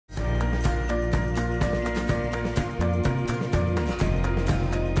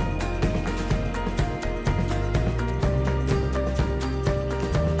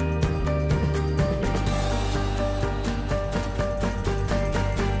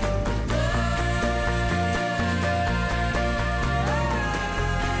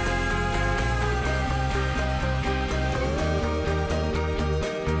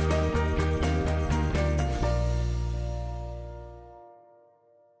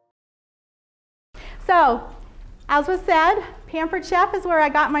So, as was said, Pampered Chef is where I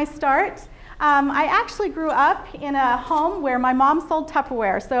got my start. I actually grew up in a home where my mom sold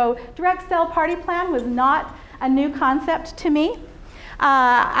Tupperware, so direct sale party plan was not a new concept to me.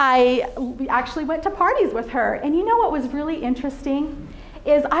 I actually went to parties with her, and you know what was really interesting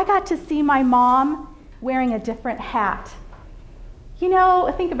is I got to see my mom wearing a different hat. You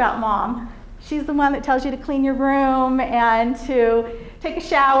know, think about mom. She's the one that tells you to clean your room and to take a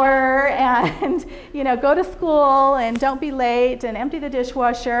shower and, you know, go to school and don't be late and empty the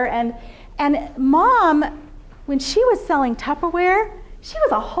dishwasher. And mom, when she was selling Tupperware, she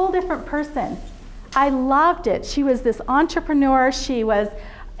was a whole different person. I loved it. She was this entrepreneur. She was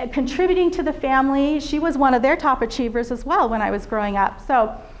contributing to the family. She was one of their top achievers as well when I was growing up.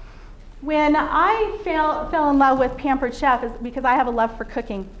 So when I fell in love with Pampered Chef is because I have a love for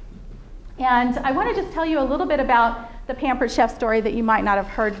cooking. And I want to just tell you a little bit about the Pampered Chef story that you might not have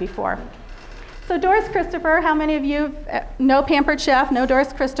heard before. So Doris Christopher, how many of you know Pampered Chef, know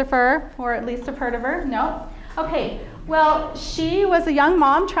Doris Christopher, or at least have heard of her? No? Okay, well, she was a young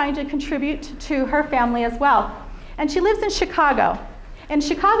mom trying to contribute to her family as well. And she lives in Chicago. In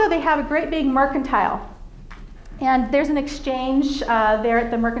Chicago, they have a great big mercantile. And there's an exchange there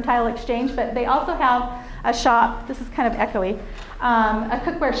at the Mercantile Exchange, but they also have a shop, this is kind of echoey, a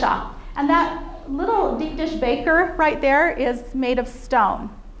cookware shop. And that little deep dish baker right there is made of stone.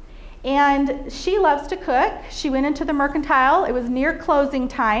 And she loves to cook. She went into the Mercantile. It was near closing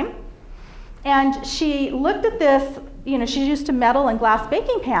time. And she looked at this, you know, she's used to metal and glass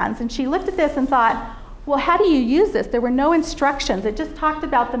baking pans, and she looked at this and thought, well, how do you use this? There were no instructions. It just talked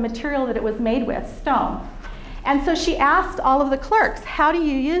about the material that it was made with, stone. And so she asked all of the clerks, how do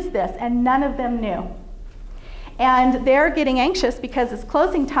you use this? And none of them knew. And they're getting anxious because it's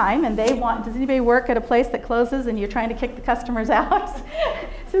closing time and they want, does anybody work at a place that closes and you're trying to kick the customers out?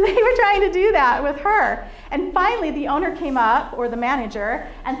 So they were trying to do that with her. And finally the owner came up, or the manager,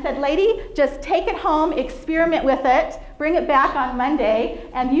 and said, lady, just take it home, experiment with it, bring it back on Monday,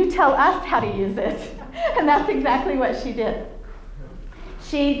 and you tell us how to use it. And that's exactly what she did.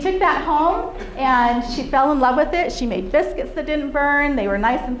 She took that home and she fell in love with it. She made biscuits that didn't burn. They were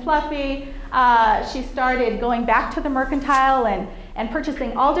nice and fluffy. She started going back to the Mercantile and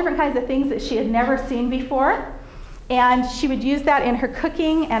purchasing all different kinds of things that she had never seen before. And she would use that in her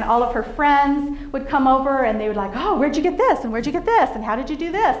cooking, and all of her friends would come over and they would like, oh, where'd you get this? And where'd you get this? And how did you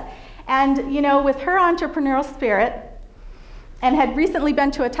do this? And you know, with her entrepreneurial spirit, and had recently been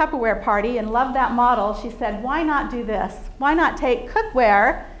to a Tupperware party and loved that model, she said, why not do this? Why not take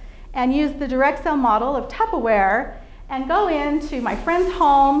cookware and use the direct sale model of Tupperware and go into my friends'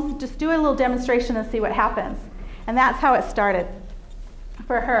 homes, just do a little demonstration and see what happens. And that's how it started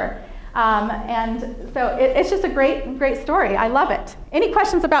for her. And so it's just a great, great story. I love it. Any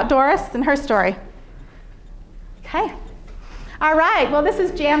questions about Doris and her story? Okay. All right, well, this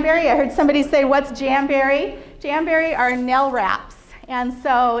is jamberry. I heard somebody say, what's jamberry? Jamberry are nail wraps. And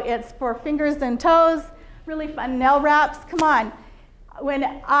so it's for fingers and toes, really fun nail wraps. Come on.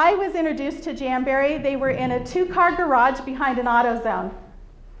 When I was introduced to jamberry, they were in a 2-car garage behind an AutoZone.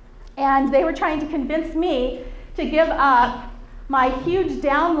 And they were trying to convince me to give up my huge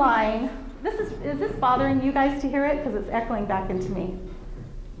downline. Is this bothering you guys to hear it? Because it's echoing back into me.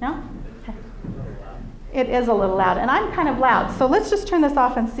 No? Okay. It is a little loud, and I'm kind of loud. So let's just turn this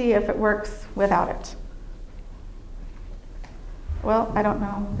off and see if it works without it. Well, I don't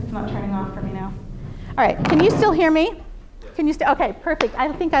know. It's not turning off for me now. All right, can you still hear me? Can you still? Okay, perfect.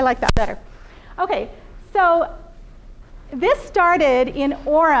 I think I like that better. Okay, so this started in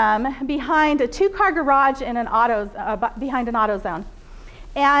Orem behind a 2-car garage in an behind an AutoZone.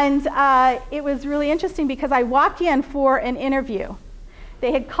 And it was really interesting because I walked in for an interview.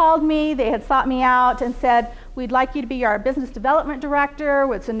 They had called me, they had sought me out and said, we'd like you to be our business development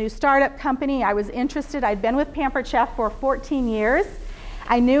director. It's a new startup company. I was interested. I'd been with Pampered Chef for 14 years.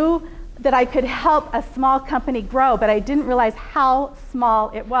 I knew that I could help a small company grow, but I didn't realize how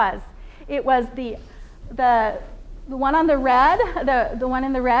small it was. It was the one on the red, the one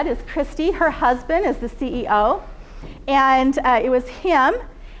in the red is Christy. Her husband is the CEO. And it was him.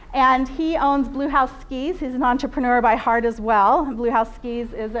 And he owns Blue House Skis. He's an entrepreneur by heart as well. Blue House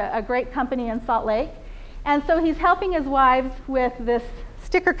Skis is a great company in Salt Lake. And so he's helping his wives with this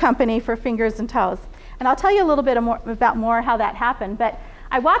sticker company for fingers and toes. And I'll tell you a little bit about how that happened. But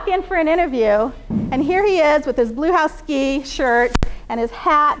I walk in for an interview, and here he is with his Blue House Ski shirt and his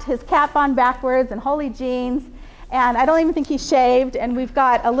hat, his cap on backwards, and holey jeans. And I don't even think he shaved. And we've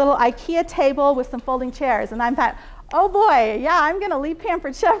got a little IKEA table with some folding chairs. And I'm thought, oh boy, yeah, I'm going to leave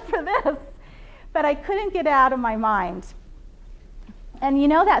Pampered Chef for this. But I couldn't get it out of my mind. And you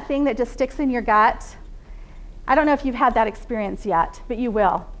know that thing that just sticks in your gut? I don't know if you've had that experience yet, but you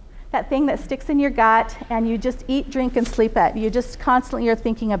will. That thing that sticks in your gut and you just eat, drink, and sleep it. You just constantly are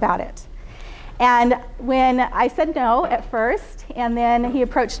thinking about it. And when I said no at first, and then he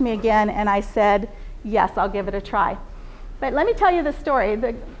approached me again and I said, yes, I'll give it a try. But let me tell you the story.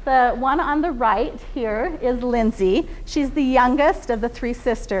 The one on the right here is Lindsay. She's the youngest of the 3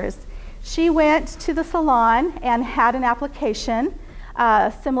 sisters. She went to the salon and had an application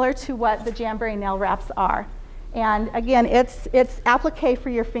similar to what the Jamberry nail wraps are. And again, it's applique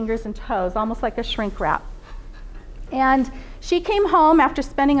for your fingers and toes, almost like a shrink wrap. And she came home after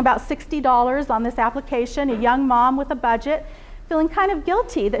spending about $60 on this application, a young mom with a budget, feeling kind of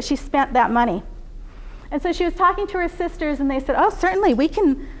guilty that she spent that money. And so she was talking to her sisters, and they said, oh, certainly, we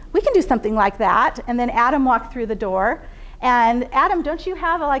can do something like that. And then Adam walked through the door. And Adam, don't you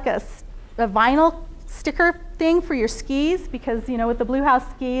have like a vinyl sticker thing for your skis? Because, you know, with the Blue House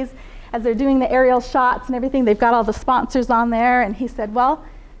skis, as they're doing the aerial shots and everything, they've got all the sponsors on there. And he said, well,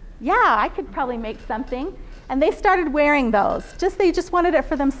 yeah, I could probably make something. And they started wearing those. They just wanted it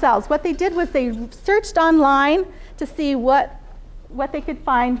for themselves. What they did was they searched online to see what they could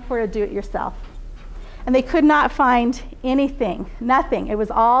find for a do-it-yourself. And they could not find anything, nothing.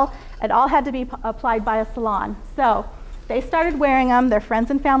 It all had to be applied by a salon. So they started wearing them. Their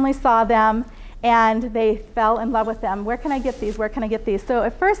friends and family saw them, and they fell in love with them. Where can I get these? Where can I get these? So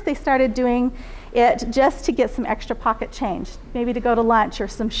at first they started doing it just to get some extra pocket change, maybe to go to lunch or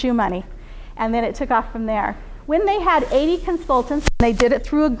some shoe money. And then it took off from there. When they had 80 consultants, they did it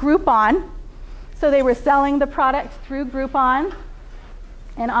through a Groupon. So they were selling the product through Groupon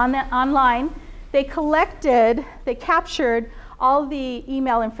and online. They captured all the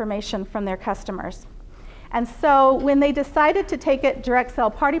email information from their customers. And so when they decided to take it direct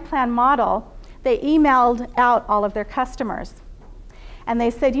sell party plan model, they emailed out all of their customers. And they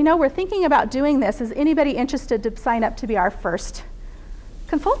said, you know, we're thinking about doing this. Is anybody interested to sign up to be our first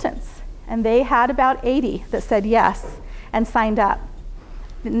consultants? And they had about 80 that said yes and signed up.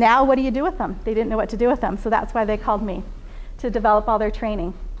 Now what do you do with them? They didn't know what to do with them, so that's why they called me to develop all their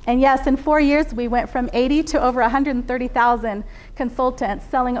training. And yes, in 4 years, we went from 80 to over 130,000 consultants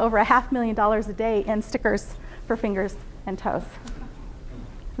selling over $500,000 a day in stickers for fingers and toes.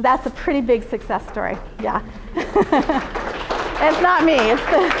 That's a pretty big success story, yeah. It's not me.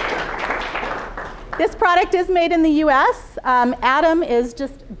 This product is made in the US. Adam is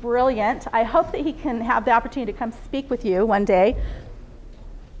just brilliant. I hope that he can have the opportunity to come speak with you one day.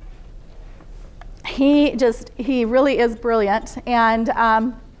 He really is brilliant,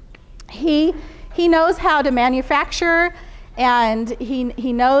 and he knows how to manufacture, and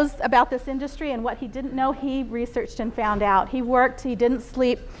he knows about this industry, and what he didn't know, he researched and found out. He worked, he didn't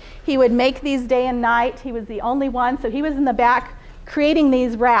sleep. He would make these day and night. He was the only one, so he was in the back creating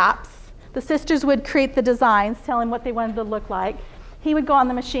these wraps. The sisters would create the designs, tell him what they wanted to look like. He would go on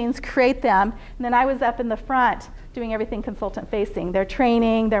the machines, create them, and then I was up in the front doing everything consultant facing. They're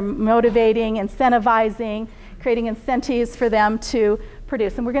training, they're motivating, incentivizing, creating incentives for them to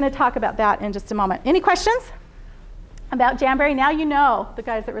produce. And we're going to talk about that in just a moment. Any questions about Jamberry? Now you know, the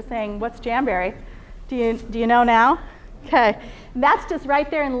guys that were saying, what's Jamberry? Do you know now? Okay. And that's just right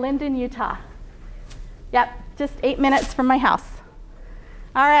there in Linden, Utah. Yep, just 8 minutes from my house.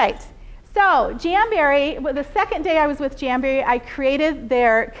 All right. So Jamberry, the second day I was with Jamberry, I created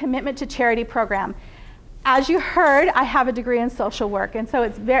their commitment to charity program. As you heard, I have a degree in social work, and so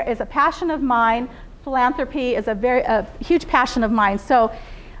it's a passion of mine. Philanthropy is a huge passion of mine. So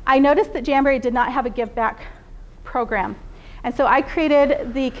I noticed that Jamberry did not have a give back program. And so I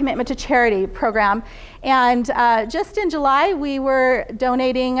created the commitment to charity program. And just in July, we were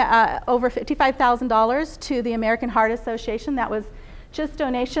donating over $55,000 to the American Heart Association. That was just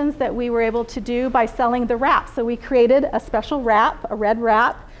donations that we were able to do by selling the wrap. So we created a special wrap, a red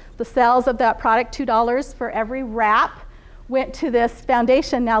wrap. The sales of that product, $2 for every wrap, went to this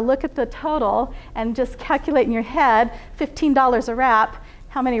foundation. Now look at the total and just calculate in your head, $15 a wrap,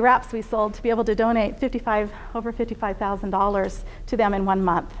 how many wraps we sold to be able to donate over $55,000 to them in 1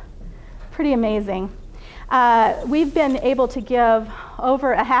 month. Pretty amazing. We've been able to give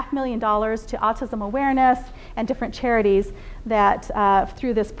over $500,000 to autism awareness and different charities that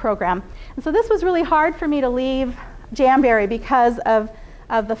through this program. And so this was really hard for me to leave Jamberry because of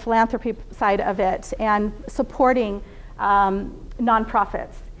the philanthropy side of it and supporting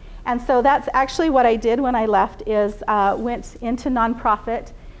nonprofits. And so that's actually what I did when I left, is went into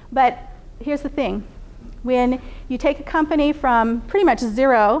nonprofit. But here's the thing. When you take a company from pretty much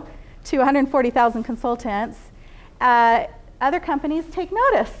 0 to 140,000 consultants, other companies take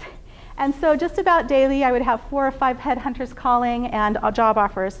notice. And so just about daily, I would have 4 or 5 headhunters calling and job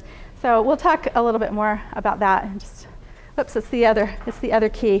offers. So we'll talk a little bit more about that. And just, oops, it's the other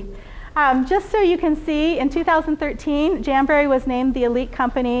key. Just so you can see, in 2013, Jamberry was named the Elite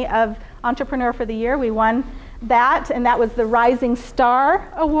Company of Entrepreneur for the Year. We won that, and that was the Rising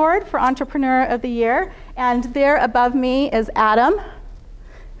Star Award for Entrepreneur of the Year. And there above me is Adam,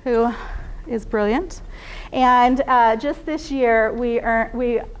 who is brilliant. And just this year, we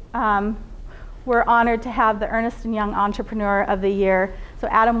were honored to have the Ernst & Young Entrepreneur of the Year. So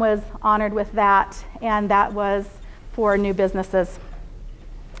Adam was honored with that, and that was for new businesses.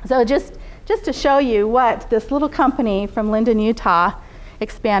 So just to show you what this little company from Linden, Utah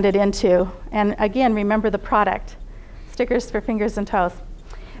expanded into. And again, remember the product, stickers for fingers and toes.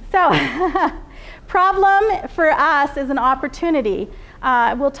 So problem for us is an opportunity.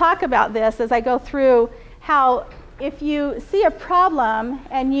 We'll talk about this as I go through how if you see a problem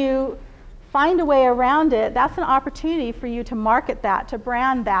and you find a way around it, that's an opportunity for you to market that, to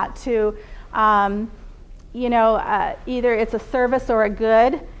brand that, to, either it's a service or a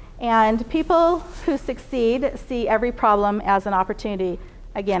good. And people who succeed see every problem as an opportunity.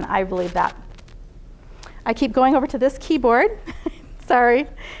 Again, I believe that. I keep going over to this keyboard. Sorry,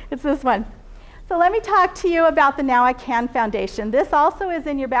 it's this one. So let me talk to you about the Now I Can Foundation. This also is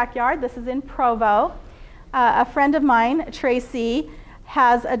in your backyard. This is in Provo. A friend of mine, Tracy,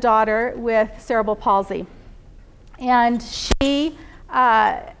 has a daughter with cerebral palsy. And she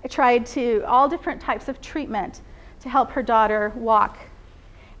tried all different types of treatment to help her daughter walk.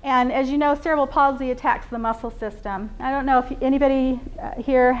 And as you know, cerebral palsy attacks the muscle system. I don't know if anybody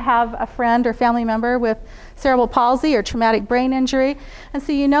here have a friend or family member with cerebral palsy or traumatic brain injury. And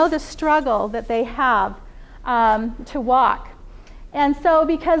so you know the struggle that they have to walk. And so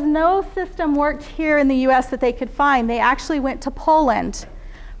because no system worked here in the US that they could find, they actually went to Poland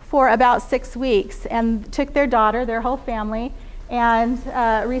for about 6 weeks and took their daughter, their whole family, and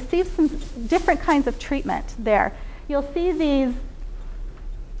received some different kinds of treatment there. You'll see these.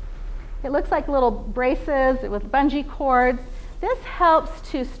 It looks like little braces with bungee cords. This helps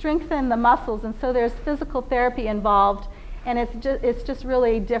to strengthen the muscles, and so there's physical therapy involved, and it's just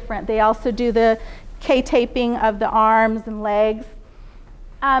really different. They also do the K-taping of the arms and legs.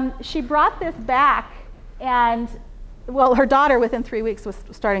 She brought this back, and well, her daughter within 3 weeks was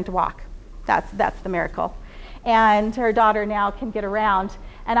starting to walk. That's the miracle. And her daughter now can get around.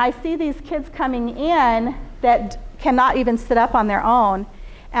 And I see these kids coming in that cannot even sit up on their own.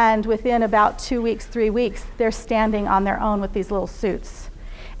 And within about 2 weeks, 3 weeks, they're standing on their own with these little suits.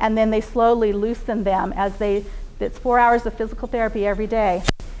 And then they slowly loosen them as it's 4 hours of physical therapy every day.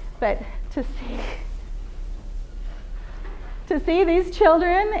 But to see these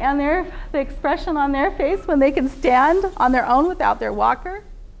children and the expression on their face when they can stand on their own without their walker,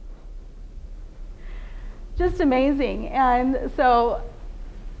 just amazing. And so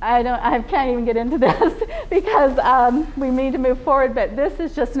I can't even get into this because we need to move forward, but this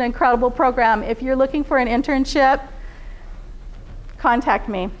is just an incredible program. If you're looking for an internship, contact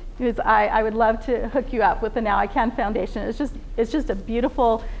me, because I would love to hook you up with the Now I Can Foundation. It's just a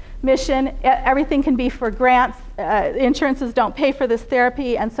beautiful mission. Everything can be for grants. Insurances don't pay for this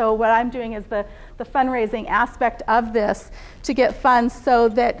therapy, and so what I'm doing is the fundraising aspect of this to get funds so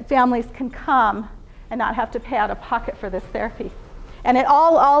that families can come and not have to pay out of pocket for this therapy. And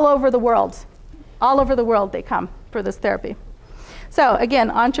all over the world they come for this therapy. So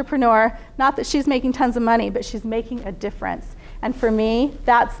again, entrepreneur, not that she's making tons of money, but she's making a difference. And for me,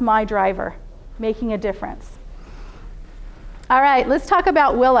 that's my driver, making a difference. All right, let's talk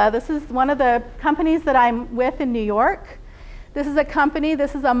about Willa. This is one of the companies that I'm with in New York. This is a company,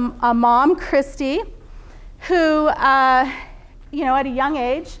 this is a mom, Christy, who, at a young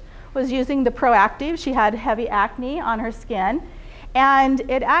age was using the Proactive. She had heavy acne on her skin. And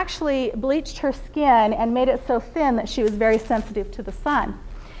it actually bleached her skin and made it so thin that she was very sensitive to the sun.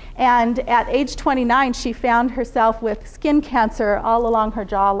 And at age 29, she found herself with skin cancer all along her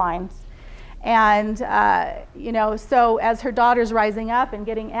jawlines. And, so as her daughter's rising up and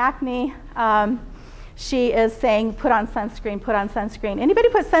getting acne, she is saying, put on sunscreen, put on sunscreen. Anybody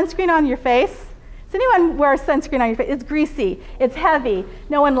put sunscreen on your face? Does anyone wear sunscreen on your face? It's greasy, it's heavy,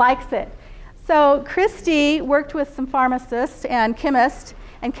 no one likes it. So Christy worked with some pharmacists and chemists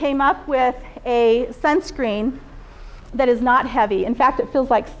and came up with a sunscreen that is not heavy. In fact, it feels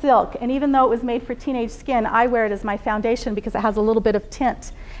like silk. And even though it was made for teenage skin, I wear it as my foundation because it has a little bit of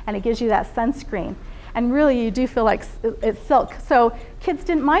tint and it gives you that sunscreen. And really, you do feel like it's silk. So kids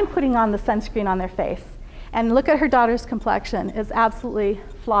didn't mind putting on the sunscreen on their face. And look at her daughter's complexion. It's absolutely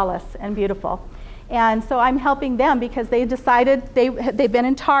flawless and beautiful. And so I'm helping them because they decided, they've been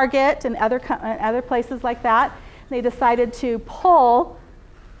in Target and other places like that. They decided to pull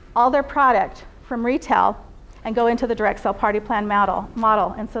all their product from retail and go into the direct sale party plan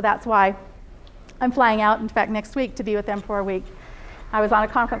model. And so that's why I'm flying out, in fact, next week to be with them for a week. I was on a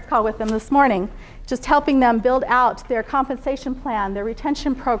conference call with them this morning, just helping them build out their compensation plan, their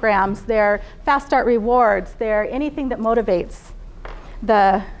retention programs, their fast start rewards, their anything that motivates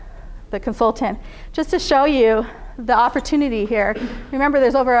the consultant. Just to show you the opportunity here. Remember,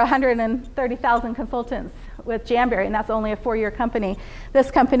 there's over 130,000 consultants with Jamberry, and that's only a 4-year company.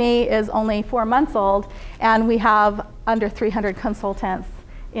 This company is only 4 months old, and we have under 300 consultants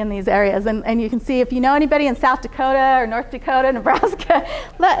in these areas. And you can see, if you know anybody in South Dakota or North Dakota, Nebraska,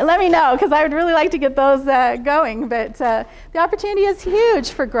 let me know, because I would really like to get those going. But the opportunity is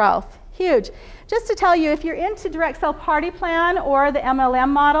huge for growth, huge. Just to tell you, if you're into direct sale party plan or the MLM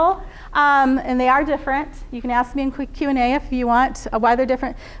model, and they are different, you can ask me in quick Q&A if you want why they're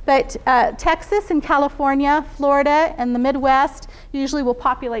different. But Texas and California, Florida, and the Midwest usually will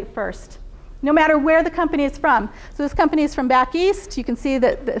populate first, no matter where the company is from. So this company is from back east. You can see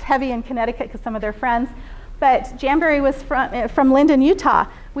that it's heavy in Connecticut because some of their friends. But Jamberry was from Linden, Utah.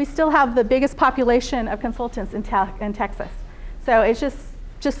 We still have the biggest population of consultants in Texas. So it's just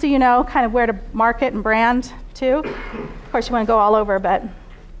so you know kind of where to market and brand too. Of course, you want to go all over, but.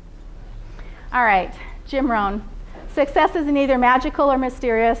 All right, Jim Rohn. Success is neither magical or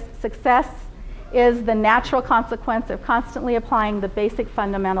mysterious. Success is the natural consequence of constantly applying the basic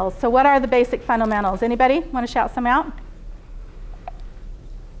fundamentals. So what are the basic fundamentals? Anybody want to shout some out?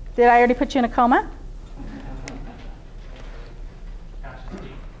 Did I already put you in a coma?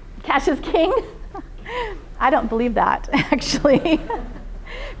 Cash is king? I don't believe that, actually.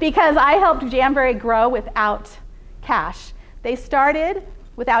 Because I helped Jamberry grow without cash. They started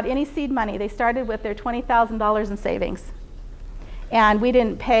without any seed money. They started with their $20,000 in savings. And we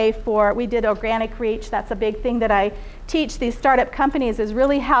didn't pay for, we did organic reach. That's a big thing that I teach these startup companies, is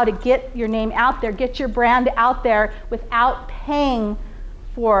really how to get your name out there, get your brand out there without paying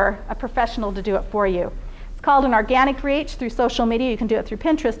for a professional to do it for you. It's called an organic reach through social media. You can do it through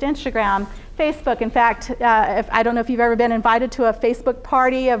Pinterest, Instagram, Facebook. In fact, I don't know if you've ever been invited to a Facebook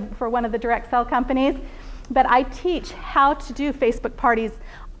party for one of the direct sell companies, but I teach how to do Facebook parties,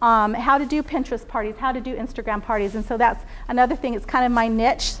 how to do Pinterest parties, how to do Instagram parties. And so that's another thing. It's kind of my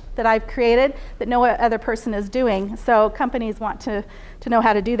niche that I've created that no other person is doing. So companies want to know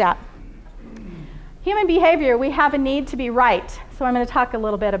how to do that. Human behavior, we have a need to be right. So I'm going to talk a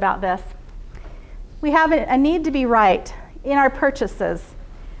little bit about this. We have a need to be right in our purchases.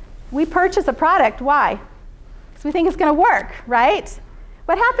 We purchase a product, why? Because we think it's going to work, right?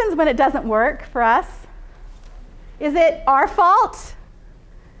 What happens when it doesn't work for us? Is it our fault?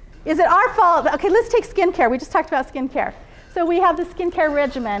 Is it our fault? Okay, let's take skincare. We just talked about skincare. So we have the skincare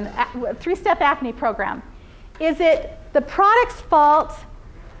regimen, 3-step acne program. Is it the product's fault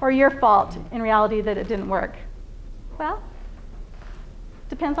or your fault in reality that it didn't work? Well,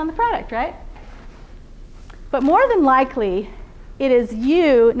 depends on the product, right? But more than likely, it is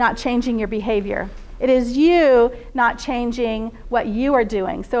you not changing your behavior. It is you not changing what you are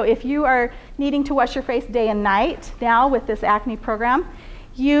doing. So if you are needing to wash your face day and night now with this acne program,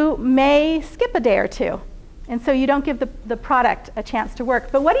 you may skip a day or two. And so you don't give the product a chance to work.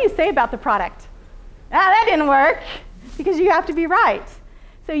 But what do you say about the product? That didn't work, because you have to be right.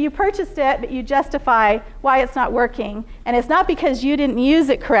 So you purchased it, but you justify why it's not working. And it's not because you didn't use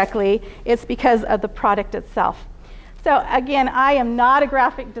it correctly, it's because of the product itself. So again, I am not a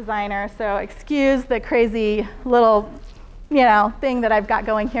graphic designer, so excuse the crazy little thing that I've got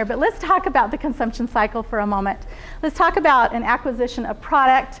going here. But let's talk about the consumption cycle for a moment. Let's talk about an acquisition of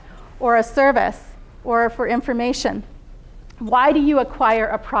product or a service or for information. Why do you acquire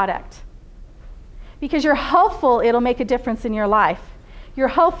a product? Because you're hopeful it'll make a difference in your life. You're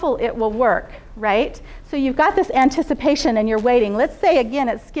hopeful it will work, right? So you've got this anticipation and you're waiting. Let's say again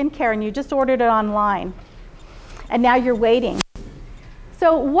it's skincare and you just ordered it online and now you're waiting.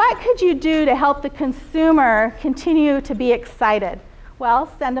 So what could you do to help the consumer continue to be excited?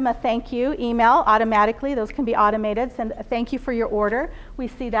 Well, send them a thank you email automatically. Those can be automated. Send a thank you for your order. We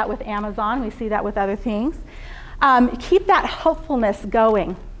see that with Amazon. We see that with other things. Keep that hopefulness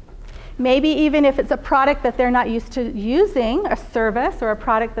going. Maybe even if it's a product that they're not used to using, a service or a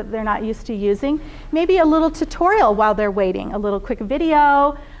product that they're not used to using, maybe a little tutorial while they're waiting, a little quick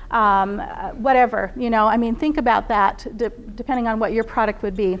video, whatever, I mean, think about that depending on what your product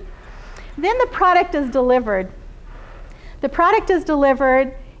would be. Then the product is delivered. The product is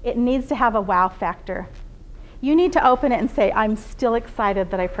delivered, it needs to have a wow factor. You need to open it and say, I'm still excited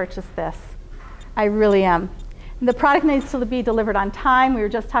that I purchased this. I really am. The product needs to be delivered on time. We were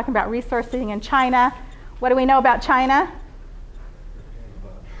just talking about resourcing in China. What do we know about China?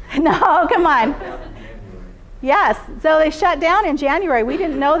 No, come on. Yes, so they shut down in January. We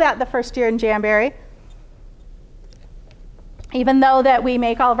didn't know that the first year in January. Even though that we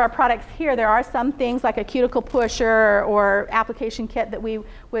make all of our products here, there are some things like a cuticle pusher or application kit that we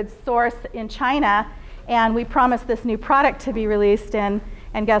would source in China, and we promised this new product to be released, and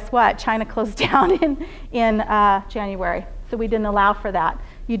guess what? China closed down in January, so we didn't allow for that.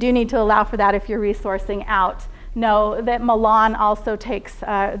 You do need to allow for that if you're resourcing out. Know that Milan also takes,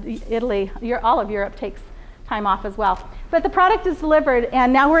 Italy, all of Europe takes time off as well. But the product is delivered,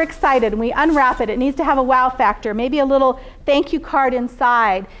 and now we're excited, and we unwrap it. It needs to have a wow factor, maybe a little thank you card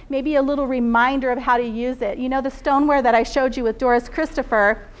inside, maybe a little reminder of how to use it. You know, the stoneware that I showed you with Doris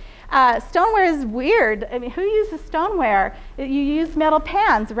Christopher, stoneware is weird. I mean, who uses stoneware? You use metal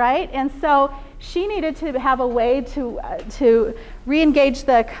pans, right? And so she needed to have a way to re-engage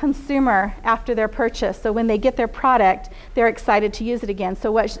the consumer after their purchase. So when they get their product, they're excited to use it again.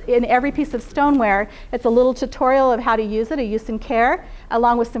 So in every piece of stoneware, it's a little tutorial of how to use it, a use and care,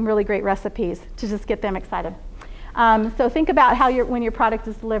 along with some really great recipes to just get them excited. So think about how when your product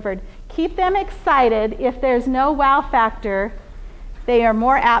is delivered. Keep them excited. If there's no wow factor, they are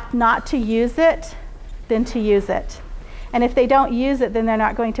more apt not to use it than to use it. And if they don't use it, then they're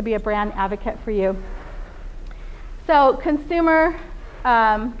not going to be a brand advocate for you. So consumer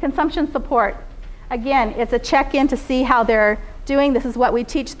consumption support. Again, it's a check-in to see how they're doing. This is what we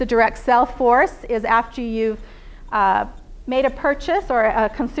teach the direct sell force, is after you've made a purchase or a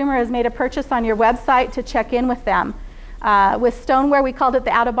consumer has made a purchase on your website, to check in with them. With stoneware, we called it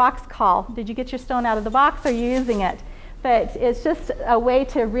the out-of-box call. Did you get your stone out of the box? Are you using it? But it's just a way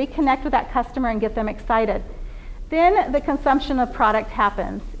to reconnect with that customer and get them excited. Then the consumption of product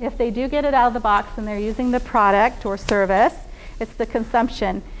happens. If they do get it out of the box and they're using the product or service, it's the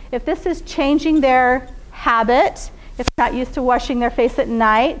consumption. If this is changing their habit, if they're not used to washing their face at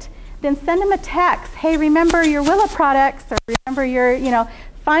night, then send them a text. Hey, remember your Willa products, or remember your,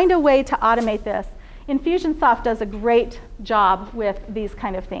 find a way to automate this. Infusionsoft does a great job with these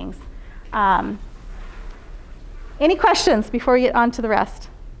kind of things. Any questions before we get on to the rest?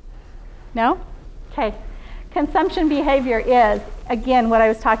 No? Okay. Consumption behavior is, again, what I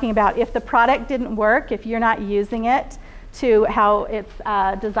was talking about. If the product didn't work, if you're not using it to how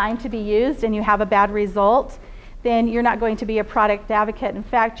it's designed to be used and you have a bad result, then you're not going to be a product advocate. In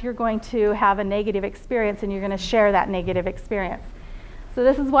fact, you're going to have a negative experience, and you're going to share that negative experience. So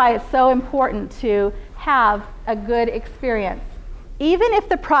this is why it's so important to have a good experience. Even if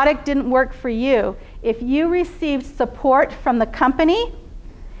the product didn't work for you, if you received support from the company,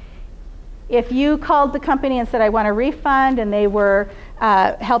 if you called the company and said, I want a refund, and they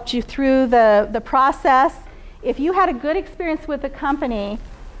helped you through the process, if you had a good experience with the company,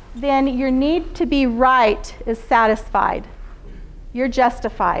 then your need to be right is satisfied. You're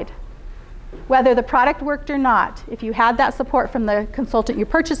justified. Whether the product worked or not, if you had that support from the consultant you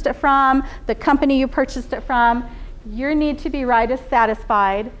purchased it from, the company you purchased it from, your need to be right is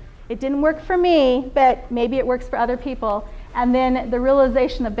satisfied. It didn't work for me, but maybe it works for other people. And then the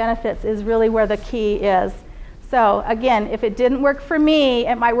realization of benefits is really where the key is. So again, if it didn't work for me,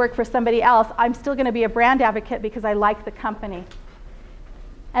 it might work for somebody else. I'm still going to be a brand advocate because I like the company.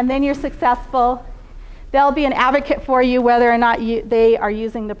 And then you're successful. They'll be an advocate for you whether or not they are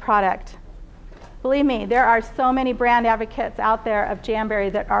using the product. Believe me, there are so many brand advocates out there of Jamberry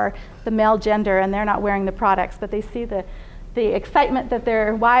that are the male gender, and they're not wearing the products, but they see the excitement that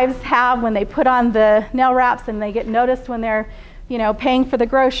their wives have when they put on the nail wraps, and they get noticed when they're paying for the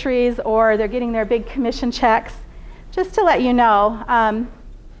groceries, or they're getting their big commission checks. Just to let you know,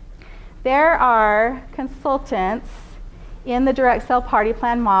 there are consultants in the direct sell party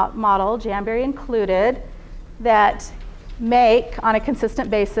plan model, Jamberry included, that make on a consistent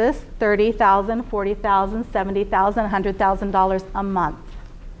basis $30,000, $40,000, $70,000, $100,000 a month.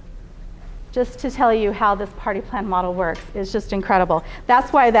 Just to tell you how this party plan model works is just incredible.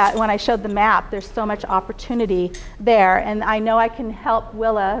 That's why when I showed the map, there's so much opportunity there, and I know I can help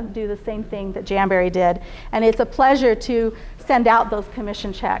Willa do the same thing that Jamberry did. And it's a pleasure to send out those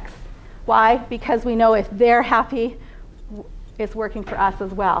commission checks. Why? Because we know if they're happy, it's working for us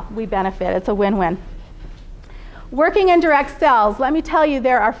as well. We benefit. It's a win-win. Working in direct sales, let me tell you,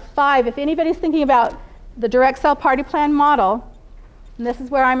 there are 5. If anybody's thinking about the direct sell party plan model, and this is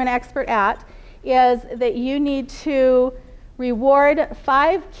where I'm an expert at, is that you need to reward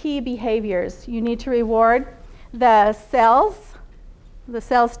 5 key behaviors. You need to reward the sales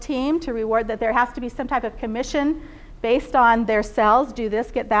team, to reward that there has to be some type of commission based on their sales. Do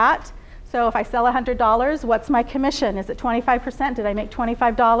this, get that. So if I sell $100, what's my commission? Is it 25%? Did I make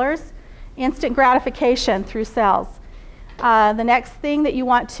 $25? Instant gratification through sales. The next thing that you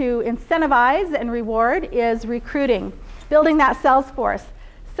want to incentivize and reward is recruiting, building that sales force.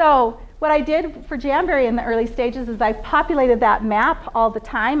 So what I did for Jamberry in the early stages is I populated that map all the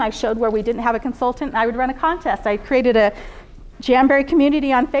time. I showed where we didn't have a consultant, and I would run a contest. I created a Jamberry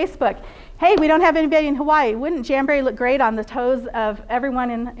community on Facebook. Hey, we don't have anybody in Hawaii. Wouldn't Jamberry look great on the toes of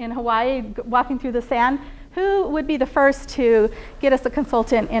everyone in Hawaii walking through the sand? Who would be the first to get us a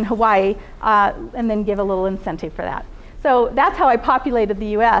consultant in Hawaii and then give a little incentive for that? So that's how I populated the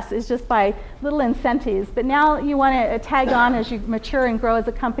US, is just by little incentives. But now you want to tag on as you mature and grow as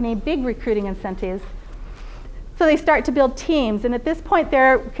a company, big recruiting incentives. So they start to build teams, and at this point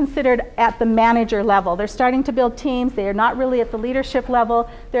they're considered at the manager level. They're starting to build teams. They are not really at the leadership level,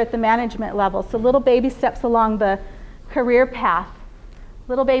 they're at the management level. So little baby steps along the career path,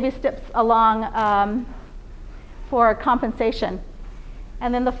 little baby steps along for compensation.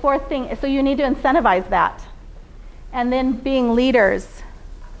 And then the fourth thing, so you need to incentivize that. And then being leaders,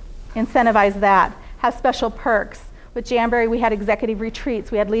 incentivize that, have special perks. With Jamberry, we had executive retreats,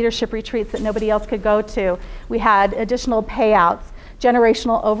 we had leadership retreats that nobody else could go to. We had additional payouts,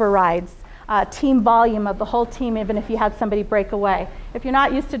 generational overrides, team volume of the whole team, even if you had somebody break away. If you're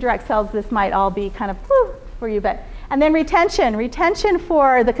not used to direct sales, this might all be kind of whew for you. And then retention. Retention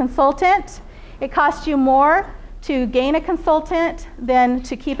for the consultant. It costs you more to gain a consultant than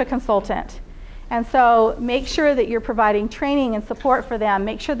to keep a consultant. And so make sure that you're providing training and support for them.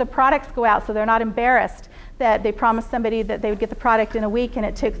 Make sure the products go out so they're not embarrassed that they promised somebody that they would get the product in a week and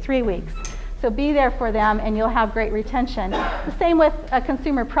it took 3 weeks. So be there for them and you'll have great retention. The same with a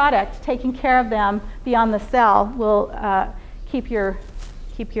consumer product. Taking care of them beyond the sell will keep your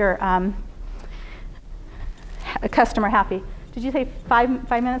customer happy. Did you say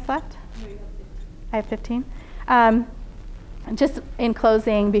 5 minutes left? No, you have 15. I have 15. Just in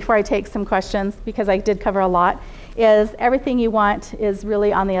closing, before I take some questions, because I did cover a lot, is everything you want is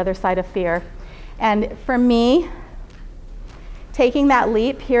really on the other side of fear. And for me, taking that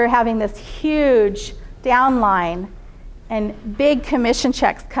leap here, having this huge downline and big commission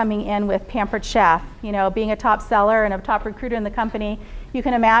checks coming in with Pampered Chef, you know, being a top seller and a top recruiter in the company, you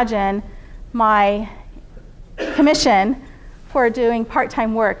can imagine my commission for doing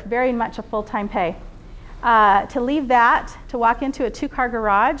part-time work, very much a full-time pay. To leave that, to walk into a 2-car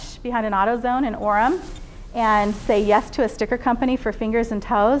garage behind an AutoZone in Orem and say yes to a sticker company for fingers and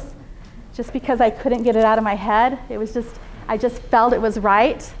toes, just because I couldn't get it out of my head. It was just, I just felt it was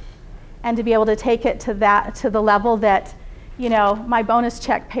right. And to be able to take it to the level that, you know, my bonus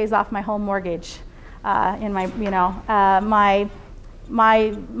check pays off my whole mortgage in my, you know, my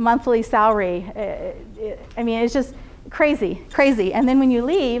monthly salary. I mean, it's just crazy, crazy. And then when you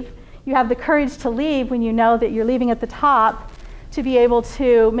leave, you have the courage to leave when you know that you're leaving at the top to be able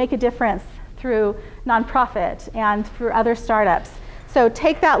to make a difference through nonprofit and through other startups. So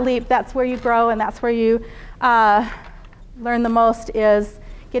take that leap. That's where you grow, and that's where you learn the most, is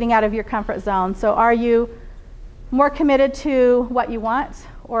getting out of your comfort zone. So are you more committed to what you want,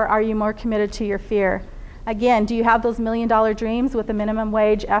 or are you more committed to your fear? Again, do you have those $1 million dreams with a minimum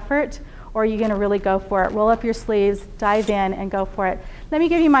wage effort, or are you going to really go for it? Roll up your sleeves, dive in, and go for it. Let me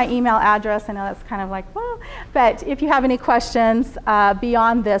give you my email address. I know that's kind of like, whoa. But if you have any questions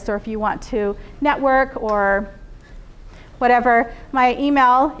beyond this, or if you want to network or whatever, my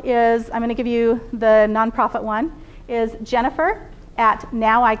email is, I'm going to give you the nonprofit one, is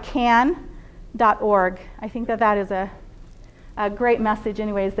jennifer@nowican.org. I think that is a great message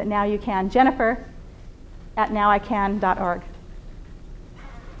anyways, that now you can. Jennifer@nowican.org.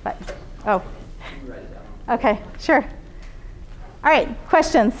 But, oh, okay, sure. All right,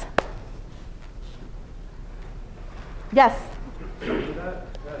 questions? Yes? So that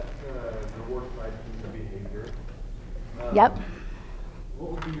reward type is a behavior. Yep.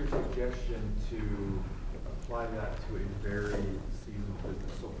 What would be your suggestion to apply that to a very seasoned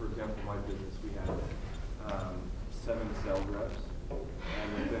business? So for example, my business, we had 7 sales reps, and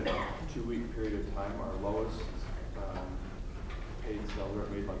within a 2-week period of time, our lowest paid sales rep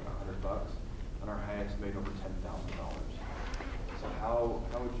made like $100, and our highest made over $10,000. So how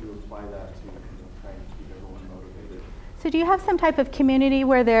would you apply that to trying to keep everyone motivated? So do you have some type of community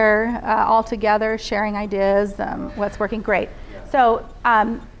where they're all together sharing ideas, what's working? Great. Yeah. So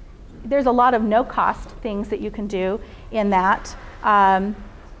there's a lot of no-cost things that you can do in that.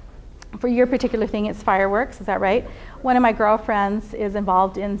 For your particular thing, it's fireworks, is that right? One of my girlfriends is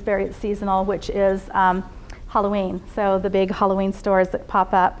involved in very seasonal, which is Halloween. So the big Halloween stores that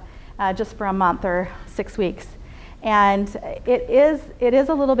pop up just for a month or 6 weeks. And it is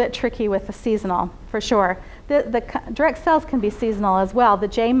a little bit tricky with the seasonal, for sure. The direct sales can be seasonal as well. The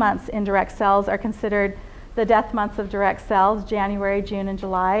J months in direct sales are considered the death months of direct sales, January, June, and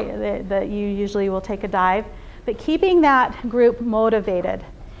July, that you usually will take a dive. But keeping that group motivated,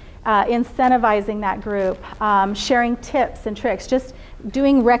 incentivizing that group, sharing tips and tricks, just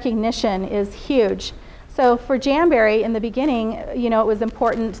doing recognition is huge. So for Jamberry, in the beginning, it was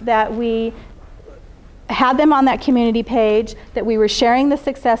important that we had them on that community page, that we were sharing the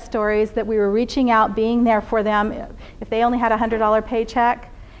success stories, that we were reaching out, being there for them. If they only had a $100 paycheck,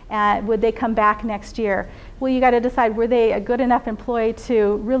 would they come back next year? Well, you got to decide, were they a good enough employee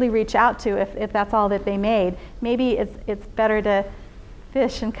to really reach out to if that's all that they made? Maybe it's better to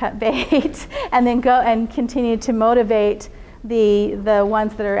fish and cut bait and then go and continue to motivate the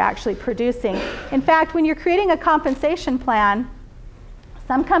ones that are actually producing. In fact, when you're creating a compensation plan,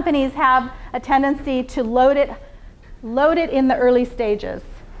 some companies have a tendency to load it in the early stages.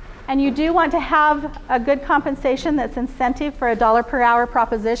 And you do want to have a good compensation that's incentive for a $1 per hour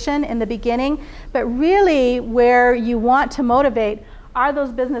proposition in the beginning, but really where you want to motivate are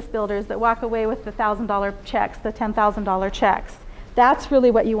those business builders that walk away with the $1,000 checks, the $10,000 checks. That's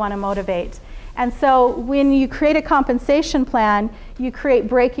really what you want to motivate. And so when you create a compensation plan, you create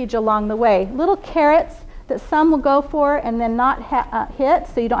breakage along the way. Little carrots that some will go for and then not hit,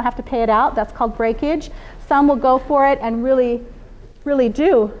 so you don't have to pay it out. That's called breakage. Some will go for it and really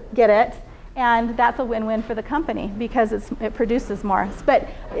do get it, and that's a win-win for the company because it produces more. But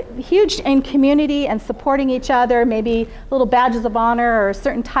huge in community and supporting each other, maybe little badges of honor or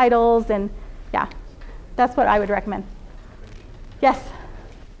certain titles, and yeah, that's what I would recommend. Yes?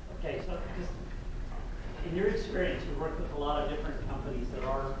 Okay, so just in your experience, you work with a lot of different companies that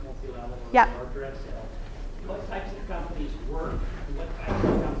are multi-level or yep. are direct sales. What types of companies work and what types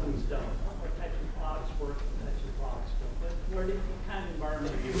of companies don't? What types of products work and what types of products don't? What kind of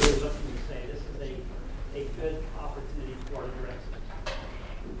environment are you really looking to say this is a good opportunity for direct sales?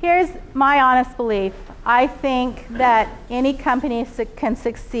 Here's my honest belief. I think that any company can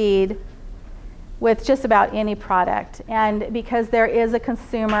succeed with just about any product, and because there is a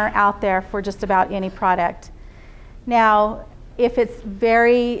consumer out there for just about any product. Now, if it's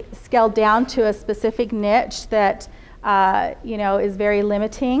very scaled down to a specific niche that is very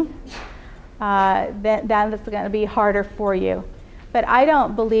limiting, then that's going to be harder for you. But I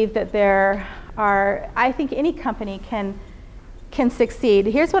don't believe that I think any company can succeed.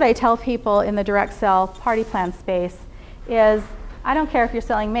 Here's what I tell people in the direct sell party plan space is, I don't care if you're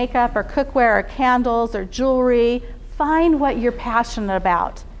selling makeup or cookware or candles or jewelry, find what you're passionate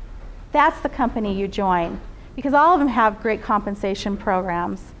about. That's the company you join, because all of them have great compensation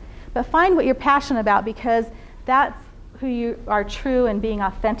programs. But find what you're passionate about, because that's who you are, true and being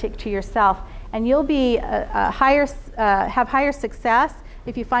authentic to yourself. And you'll be have higher success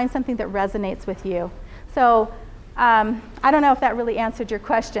if you find something that resonates with you. So I don't know if that really answered your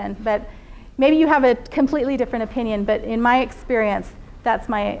question, but maybe you have a completely different opinion, but in my experience, that's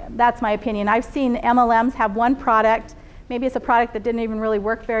my opinion. I've seen MLMs have one product. Maybe it's a product that didn't even really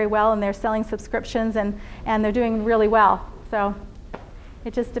work very well, and they're selling subscriptions, and they're doing really well. So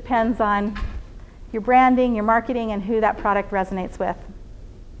it just depends on your branding, your marketing, and who that product resonates with.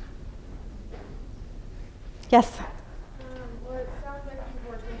 Yes? Well, it sounds like you've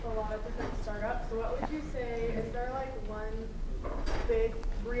worked with a lot of different startups. So what would you say, is there like one big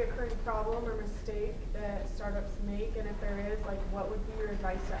reoccurring problem or mistake that startups make? And if there is, like, what would be your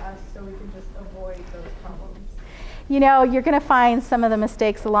advice to us so we can just avoid those problems? You're going to find some of the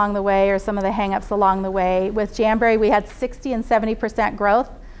mistakes along the way or some of the hang-ups along the way. With Jamberry, we had 60 and 70% growth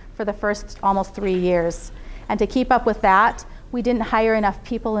for the first almost 3 years. And to keep up with that, we didn't hire enough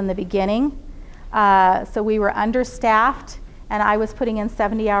people in the beginning. So we were understaffed, and I was putting in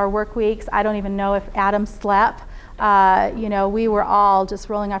 70-hour work weeks. I don't even know if Adam slept. We were all just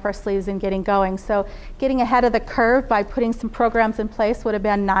rolling up our sleeves and getting going. So getting ahead of the curve by putting some programs in place would have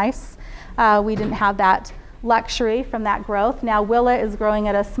been nice. We didn't have that luxury from that growth. Now Willa is growing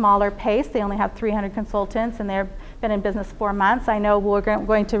at a smaller pace. They only have 300 consultants, and they've been in business 4 months. I know we're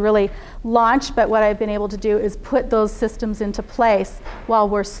going to really launch, but what I've been able to do is put those systems into place while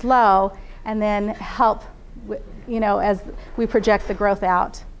we're slow, and then help, as we project the growth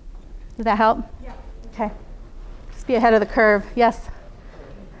out. Does that help? Yeah. Okay. Just be ahead of the curve. Yes?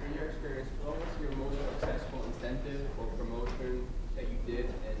 In your experience, what was your most successful incentive or promotion that you did,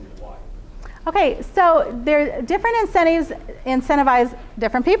 and why? Okay, so different incentives incentivize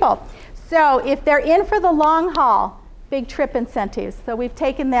different people. So if they're in for the long haul, big trip incentives. So we've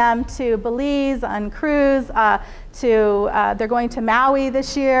taken them to Belize on cruise, they're going to Maui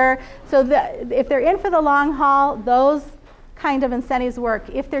this year. So if they're in for the long haul, those kind of incentives work.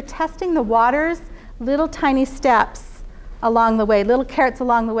 If they're testing the waters, little tiny steps along the way, little carrots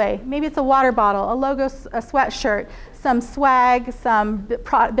along the way. Maybe it's a water bottle, a logo, a sweatshirt, some swag, some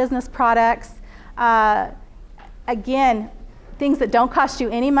business products. Again, things that don't cost you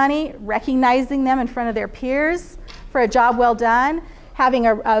any money, recognizing them in front of their peers for a job well done, having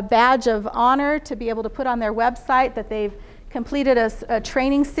a badge of honor to be able to put on their website that they've completed a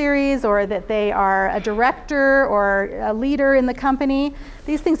training series or that they are a director or a leader in the company.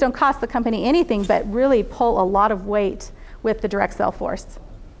 These things don't cost the company anything, but really pull a lot of weight with the direct sale force.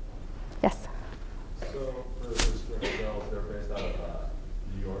 Yes? So for this direct sales, they're based out of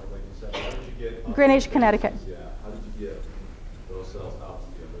New York, like you said. How did you get Greenwich, Connecticut. Yeah. How did you get those sales out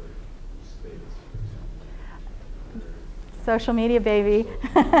to the other states? Social media, baby.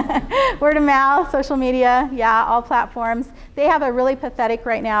 Word of mouth, social media, yeah, all platforms. They have a really pathetic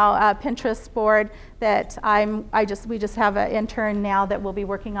right now Pinterest board that we just have an intern now that will be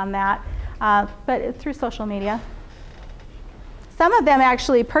working on that, but through social media. Some of them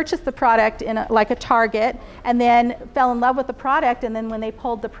actually purchased the product in like a Target and then fell in love with the product, and then when they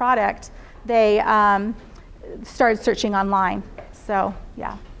pulled the product, they started searching online. So,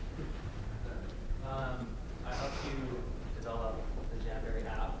 yeah. I helped you develop the Jamberry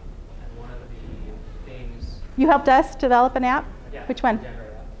app, and one of the things... You helped us develop an app? Yeah. Which one? The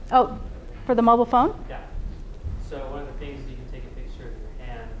Jamberry app. Oh, for the mobile phone? Yeah. So one of the things is you can take a picture of your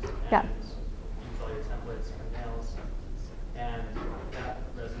hands and Yeah. use all your templates for nails, and that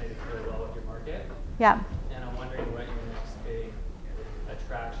resonated really well with your market. Yeah. And I'm wondering what your next big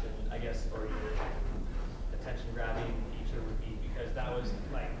attraction, I guess, or your attention-grabbing feature would be, because that was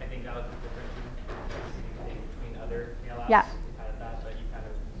like, I think that was the differentiating thing between other nail apps. Yeah. You had that, but you kind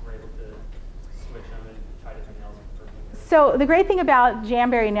of were able to switch them and try different nails for people. So the great thing about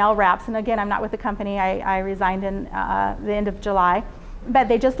Jamberry nail wraps, and again, I'm not with the company, I resigned in the end of July, but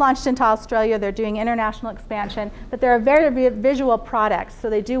they just launched into Australia. They're doing international expansion, but they're a very visual product, so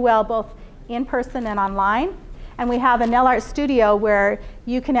they do well both in person and online. And we have a nail art studio where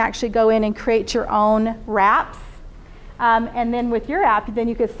you can actually go in and create your own wraps. And then with your app, then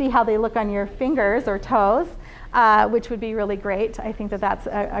you could see how they look on your fingers or toes, which would be really great. I think that that's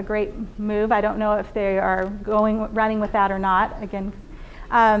a great move. I don't know if they are running with that or not, again.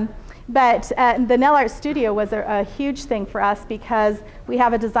 But the Nail Art Studio was a huge thing for us because we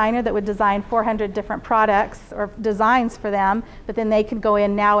have a designer that would design 400 different products or designs for them, but then they can go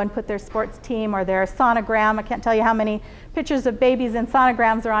in now and put their sports team or their sonogram. I can't tell you how many pictures of babies in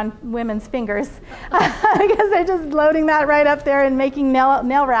sonograms are on women's fingers because they're just loading that right up there and making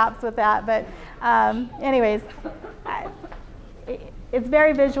nail wraps with that. But anyways, it's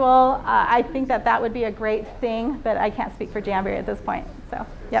very visual. I think that would be a great thing, but I can't speak for Jamberry at this point. So,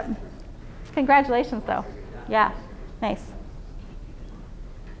 yep. Congratulations, though. Yeah, nice.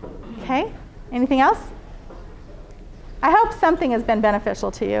 Okay, anything else? I hope something has been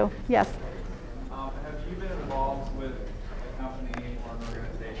beneficial to you. Yes? Have you been involved with a company or an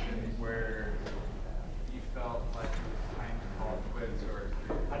organization where you felt like it was time to call it quits, or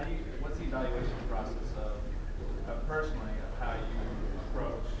what's the evaluation process of personally of how you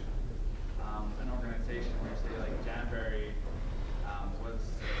approach an organization where you say like Jamberry was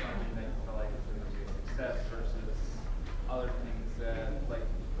something that you felt like was going to be a success versus other things that like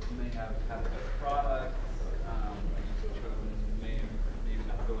you may have had a better product, maybe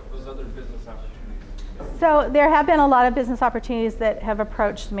not go with those other business opportunities? So there have been a lot of business opportunities that have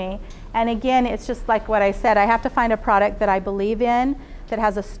approached me. And again, it's just like what I said. I have to find a product that I believe in, that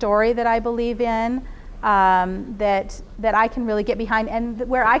has a story that I believe in, that I can really get behind, and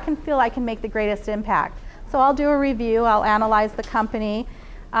where I can feel I can make the greatest impact. So I'll do a review. I'll analyze the company.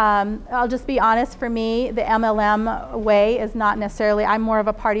 I'll just be honest, for me, the MLM way is not necessarily, I'm more of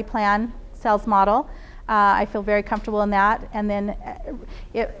a party plan sales model. I feel very comfortable in that. And then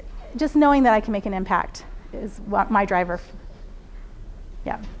just knowing that I can make an impact is what my driver.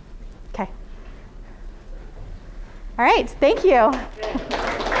 Yeah. Okay. All right. Thank you.